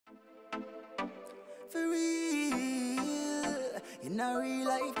For real, in a real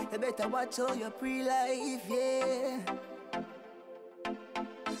life, you better watch all your pre-life, yeah.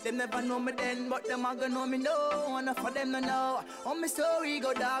 Them never know me then, but them a gonna know me now. Enough for them to know. Oh, my story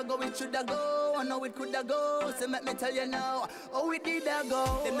go dog, go it shoulda go. I know it coulda go, so let me tell you now. Oh, it did a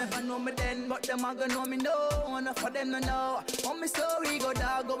go. Them never know me then, but them a gonna know me now. Enough for them to know. Oh, my story go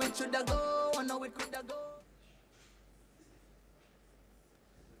dog, go it shoulda go. I know it coulda go.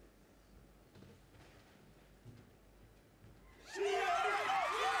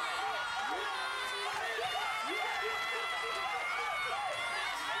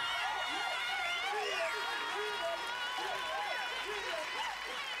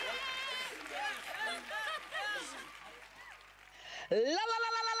 La la la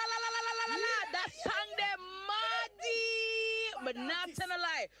la la la la la la la la. That song them muddy, but not gonna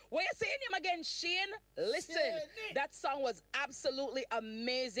lie. What you saying him again, Shane? Listen, that song was absolutely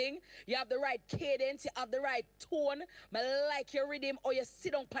amazing. You have the right cadence, you have the right tone. I like your rhythm, or you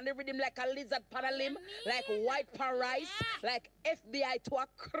sit on the rhythm like a lizard pan a limb, like white pan rice, like FBI to a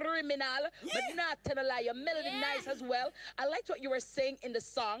criminal. But not gonna lie, your melody nice as well. I liked what you were saying in the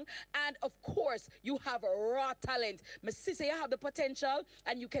song, and of course, you have raw talent. My sister, you have the potential,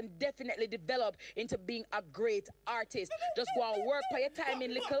 and you can definitely develop into being a great artist. Just go and work for your time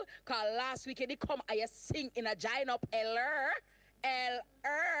in little, cause last weekend they come and you sing in a giant up L-R.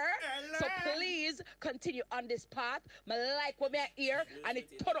 So please continue on this path. I like what I hear, and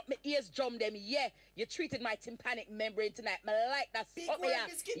it turn up my ears drum them. Yeah, you treated my tympanic membrane tonight. I like that.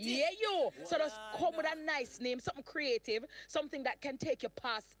 Yeah, you. So just come with a nice name, something creative, something that can take you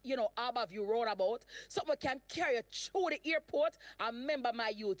past, you know, above you roundabout, something can carry you through the airport. And remember, my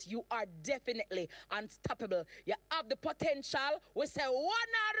youth, you are definitely unstoppable. You have the potential. We say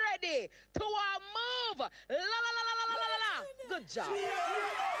one already to a move. La la la la la la la la. Good job.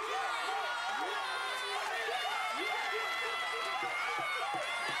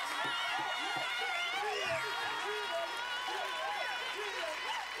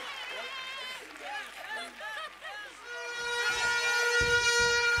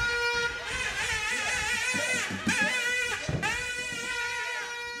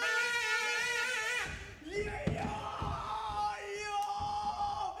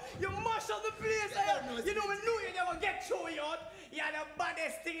 You know, we knew you never get through it. You're the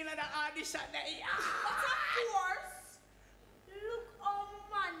baddest thing in the audition there. But of course, look how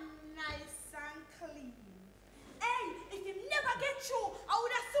man nice and clean. Hey, if you never get through, I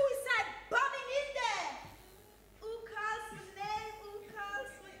would have suicide bombing in there. Who calls my name? Who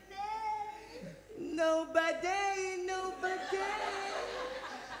calls my name? Nobody, nobody.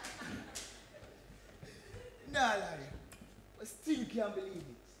 Nah, lie. I still can't believe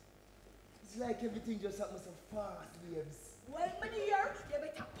it. It's like everything just happened so fast, babes. Well, my dear, you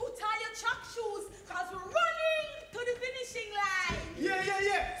better put on your track shoes, because we're running to the finishing line.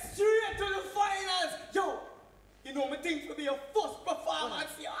 Yeah. Straight to the finals. Yo, you know me think for be your first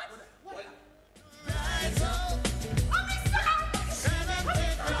performance, yeah? What? Rise up. Oh, Mr.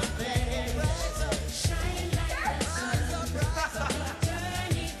 Shine like the sun. The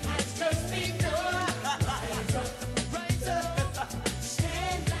journey has just begun. Rise up.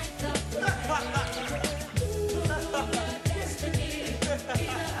 Stand like the destiny. Be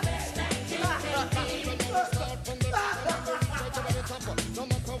the best that you can be.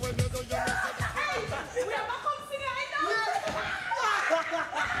 Hey, we are back home singing right now.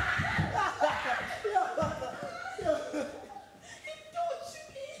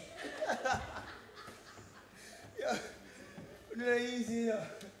 Yeah, easy, you know.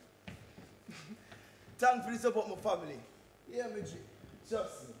 Thanks for the support, my family. Yeah, my G.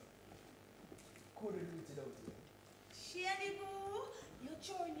 Trust me. Couldn't do it without you. Shady boo, your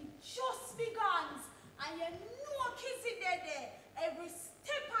journey just begun, and you know Kizzy there every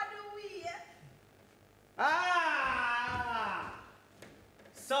step of the way. Ah!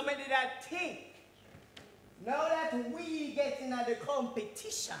 Somebody that think. Now that we get into the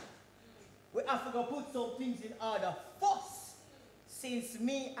competition, we have to go put some things in order first. Since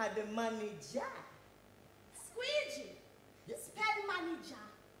me are the manager. Squeegee, spell manager.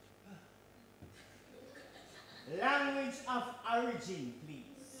 Language of origin, please.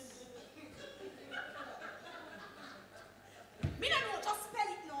 Me don't know, just spell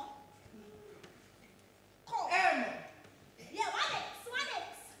it now. Come. M. Yeah, what else?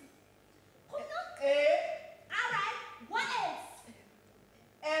 Come now. A. Alright, what else?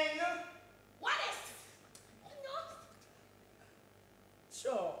 N. What else? Come now.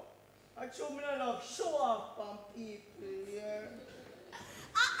 Sure. I show me not love show off on people here.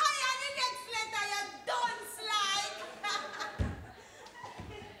 I the next letter you don't slide.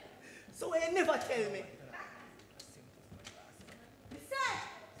 So you never tell me. Listen,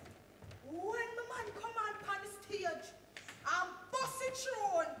 when the man come on the stage and bust it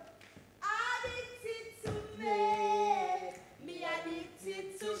through, addicted to me addicted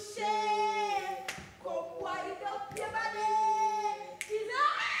to share. Come wind up your body.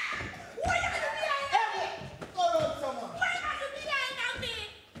 What you gonna do behind me? Go on, someone. What you gonna do behind me?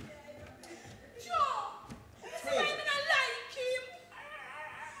 Joe, this is why I don't like him.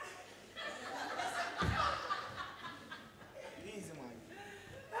 Easy, man.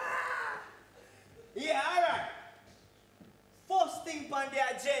 Yeah, all right. First thing on the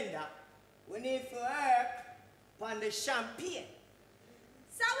agenda, we need to work on the champagne.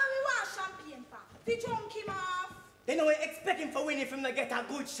 So when we want champagne for? We drunk him off. They know we expect him for winning from to get a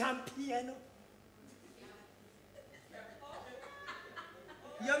good champagne.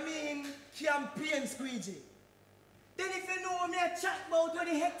 You mean campaign squeegee? Then if you know me, I chat about all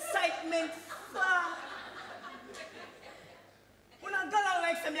the excitement. When I go along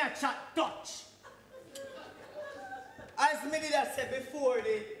like some, I chat Dutch. As me did I say before,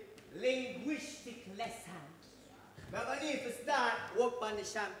 the linguistic lesson. We're going to need to start work on the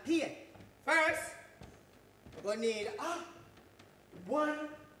champagne. First, we're going to need 1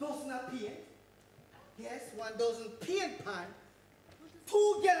 dozen of paint. Yes, 1 dozen paint pan.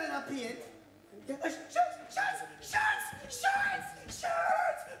 2 gallons of paint. Shirts!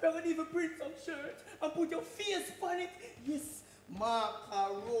 We're going to even print some shirts and put your face on it. Yes,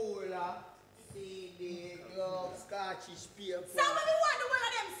 marker, roller, CD, gloves, scotchish paper. So when we want the one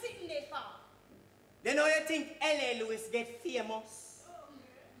of them sitting there for? Then how you think L.A. Lewis get famous?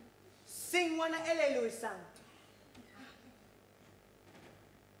 Sing one of L.A. Lewis song.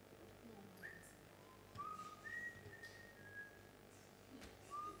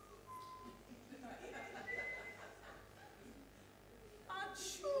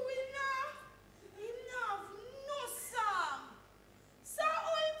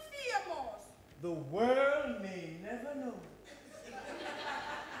 The world may never know.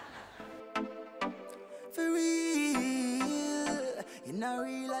 For real, in a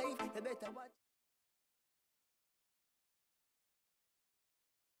real life, you better watch.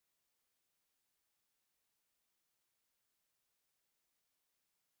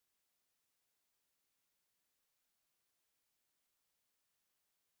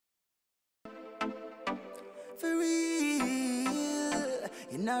 For real,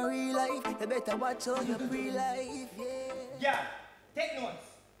 in a real life, you better watch out your pre-life, yeah. Yeah, take notes.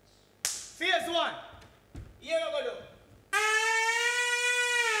 Phase 1. Here we go do.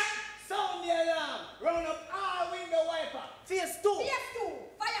 Sound the alarm. Round up all window wiper. Phase 2. Phase 2,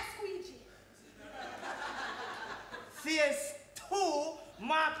 fire squeegee. Phase 2,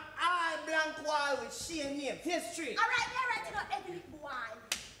 mark all blank wall with Shane name. Phase 3. All right, you're writing out every boy.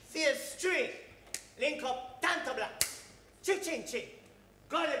 Phase 3, link up Tanta Black, Chichinchi,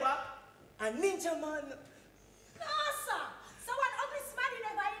 Gulliver, and Ninja Man. No, sir. So one ugly smarty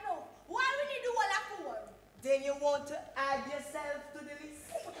never enough. Why we need do all that for? Then you want to add yourself to the list?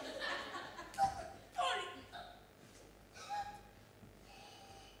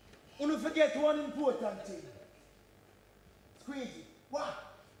 Don't forget one important thing. Squeegee, what?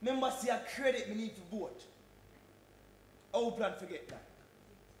 Remember, see a credit me need to vote. How plan forget that?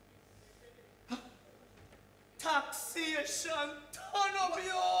 Taxation, turn up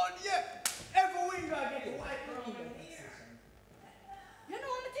your own, yeah. Every window I get a white around here. You know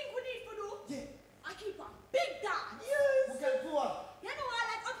what I think we need to do? Yeah. I keep a big dance. Who can do what? You know I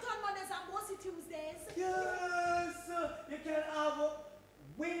like Uptown Mondays and Bossy Tuesdays. Yes, you can have a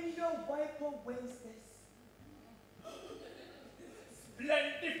window wiper Wednesdays.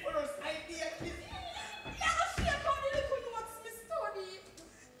 Splendiferous idea, Kizzy. Yeah, she about the little notes, Miss Tony.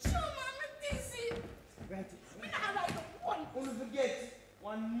 Show man, me dizzy. Right. Me not like one. Don't forget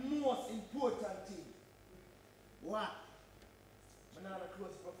one most important thing. What? I'm not a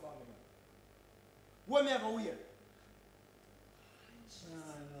close performer. What me ever wear?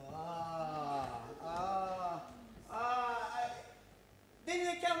 Then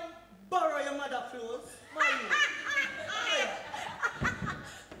you can borrow your mother clothes.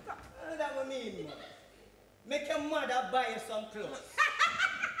 That what I mean, man. Make your mother buy you some clothes.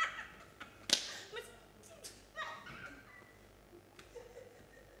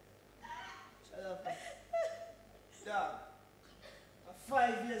 Shut up. Dog.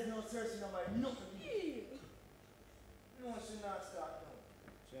 5 years no Cersey no my nothing. No, she not start now.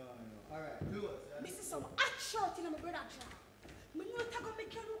 Sure, no. Alright, clothes. This is some hot shirt in my brother job. Me know it's gonna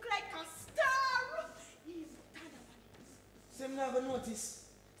make you look like a star. He's tired of it. So I'm not gonna notice.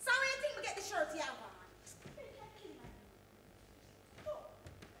 So where you think we get the shirt you have on?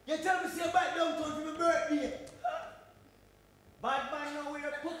 You tell me say back downtown for my birthday. Bad man know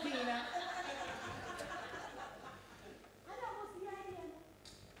we're cooking now.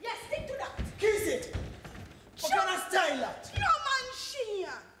 Yes, stick to that. Kizzy, what kind of style that? No man, she.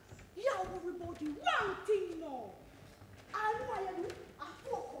 You worry about the wrong thing now. I know I do. I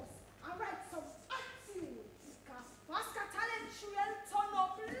focus. I write some attitude. Because Pascal talent she'll turn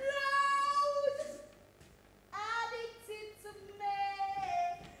up loud. Addicted to me.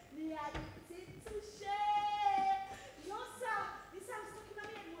 Addicted to share. No, sir. This I'm stuck in my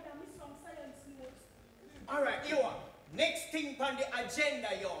head more than Miss Long Science notes. Alright, you are. Next thing on the agenda,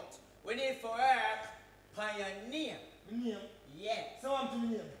 yacht. We need for her pioneer. My name? Yeah. So I'm to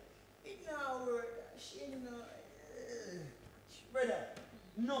my name. It's not word. She know. Brother,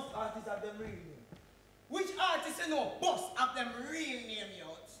 enough artists have them real name. Which artist you know boss have them real name,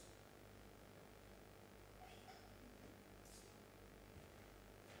 yacht?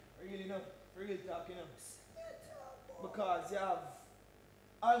 Really enough, real talk enough. Because you have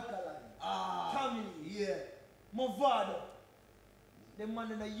Alkaline, Tommy, Yeah. Movado. Them man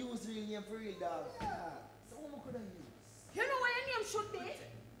don't use real name for real dog. So what could I use? You know what your name should be?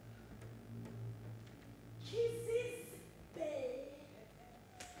 Kizzy's Bay.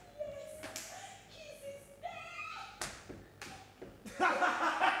 Yes, Kizzy's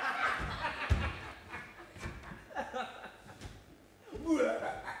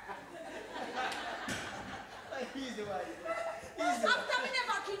Easy one. Bay. After me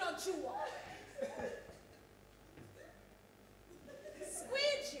never kill on you.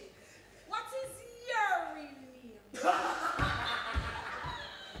 Squeegee, what is your real name?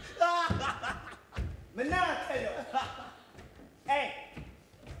 Me not tell you. Hey.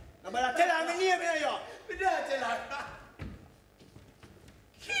 Nobody tell her my name here, yo. Me not tell her.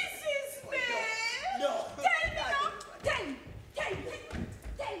 Kizzy's Bay. No. Tell me now. Tell me.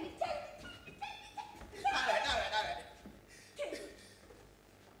 Alright. Tell me.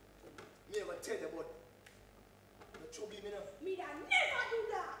 Me ever tell you about the trouble me now. Me that never do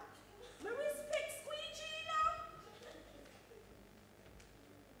that. Me respect Squeegee now.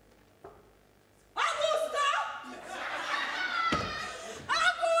 Augusta!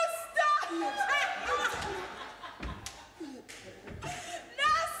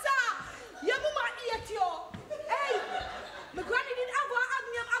 Nasa! Your mama ate you. Hey! My granny didn't have a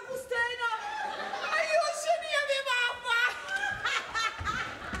name Augusta, you know. And you should hear me, Papa.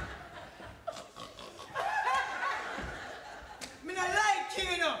 Me not like you,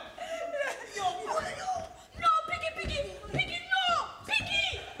 you know. Yo, No, Piggy, no! Piggy!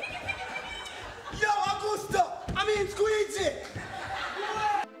 Yo, Augusta! I mean Squeegee!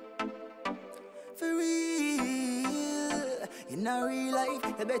 For real, in a real life,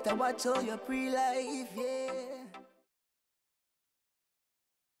 you better watch all your pre-life, yeah.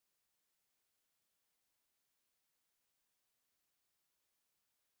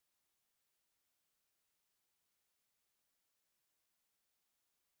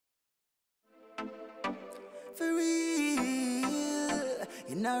 For real,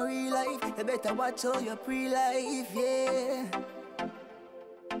 in a real life, you better watch all your pre-life, yeah.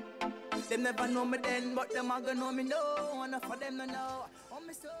 Them never know me then, but them a gonna know me now. Enough for them to know. On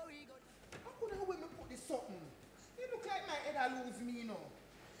my story go. How could I when me put this something? You look like my head I lose me, you know.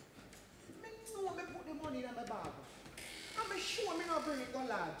 Me know me put the money in my bag. I'm sure me not bring it go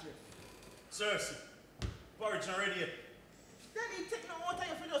large. Cersey, porridge not ready yet. Then he take no water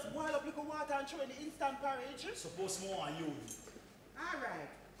if you just boil up little water and throw in the instant porridge. Suppose more on you. Alright.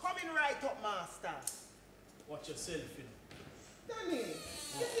 Coming right up, master. Watch yourself, you know. Danny, you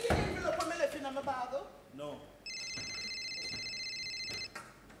see the envelope I left in my bag? No.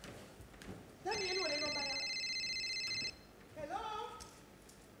 Danny, you know the number? Hello?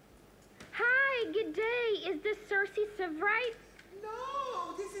 Hi, good day. Is this Cersey Severite?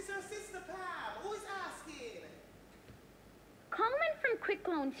 No, this is her sister Pam. Who is asking? Coleman from Quick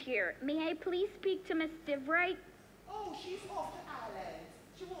Loans here. May I please speak to Miss Severite? Oh, she's off the island.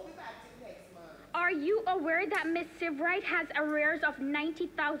 She won't be back till next month. Are you aware that Miss Severite has arrears of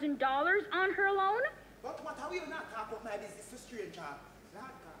 $90,000 on her loan? But what are we not talk about my business to stranger? Lord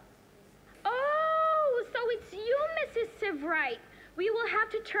God. Oh, so it's you, Mrs. Severite. We will have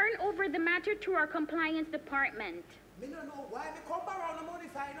to turn over the matter to our compliance department. Me no know why me come around the money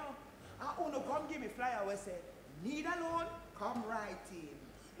if I know. I wanna come give me flyer we say, need a loan, come right in.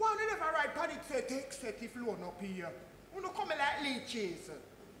 Why you never write panic say take set if loan up here? You come like leeches.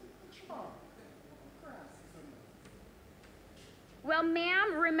 Come on. Well,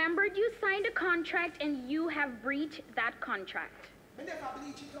 ma'am, remember you signed a contract and you have breached that contract. Me never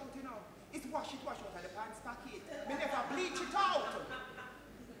bleach it out, you know. It's wash it out of the pants packet. Me never bleach it out.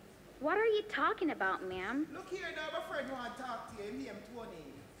 What are you talking about, ma'am? Look here, now my friend want to talk to you. Name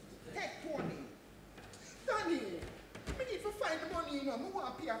Tony. Take Tony. Tony, I need to find the money, you know. I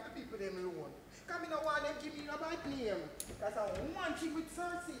want to pay off the people them loan. Because I don't want them to give me a bad name. That's a one thing with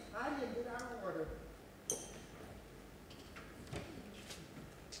Cersey. I didn't do that order.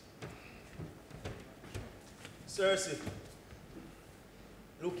 Cersey,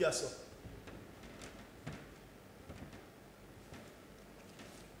 look here, sir.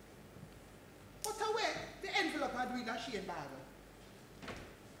 But away, the envelope I do in that Shane bag.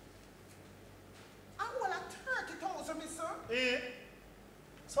 I want a 30,000, mister. Eh?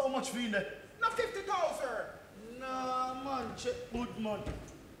 So how much for in there? No 50,000. Nah, man, check good man.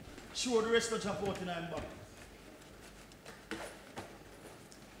 Sure, the rest of jump out in I'm back.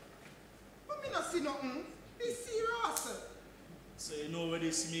 But me not see nothing. This serious. So you know what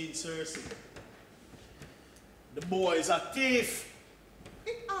this means, Cersey? The boy is a thief.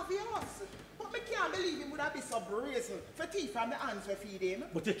 It's obvious. But me can't believe him would have been so brazen for thief from the hands we feed him.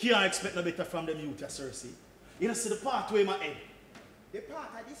 But you can't expect no better from them youth, Cersey. You don't see the part where my head. The part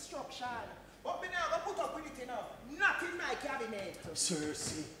of destruction. But me now go put up with it enough. Not in my cabinet.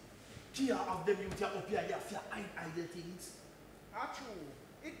 Cersey, can't have them youth up here, you have to hide the things. That's true.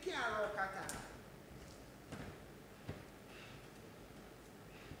 It can't work at all.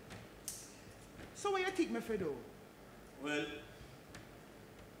 So what you think me for do? Well,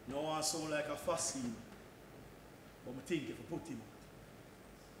 no one sound like a fascine. But I think if I put him out.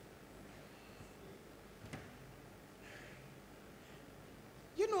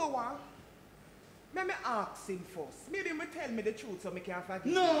 You know what? Let me ask him first. Maybe he tell me the truth so I can forgive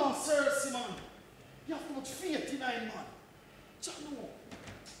him. No, Cersey, man. You have too much faith in him, man. Just know.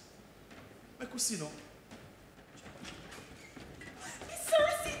 Make us see now. Miss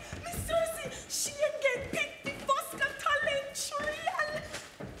Cersey, she ain't get picked the first talent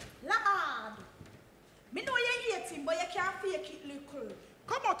real. Lord, me know you hate him, but you can't fake it little.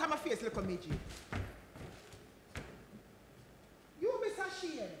 Come out of my face, little midget. You, Mr.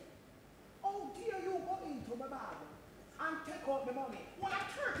 Shane, how dare you go into my bag and take out the money? Well,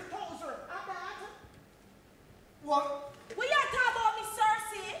 I'm 30,000 at that. What? We are talking about Miss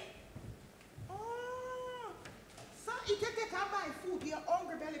Cersey. Oh, so you can take and buy food to your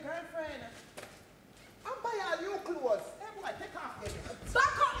hungry belly girlfriend and buy all new clothes. Hey boy, take off them.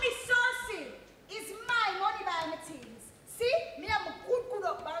 Back up Miss Cersey. It's my money by my things. See, me have a good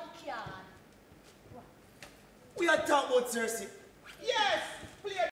up backyard. We are talking about Cersey.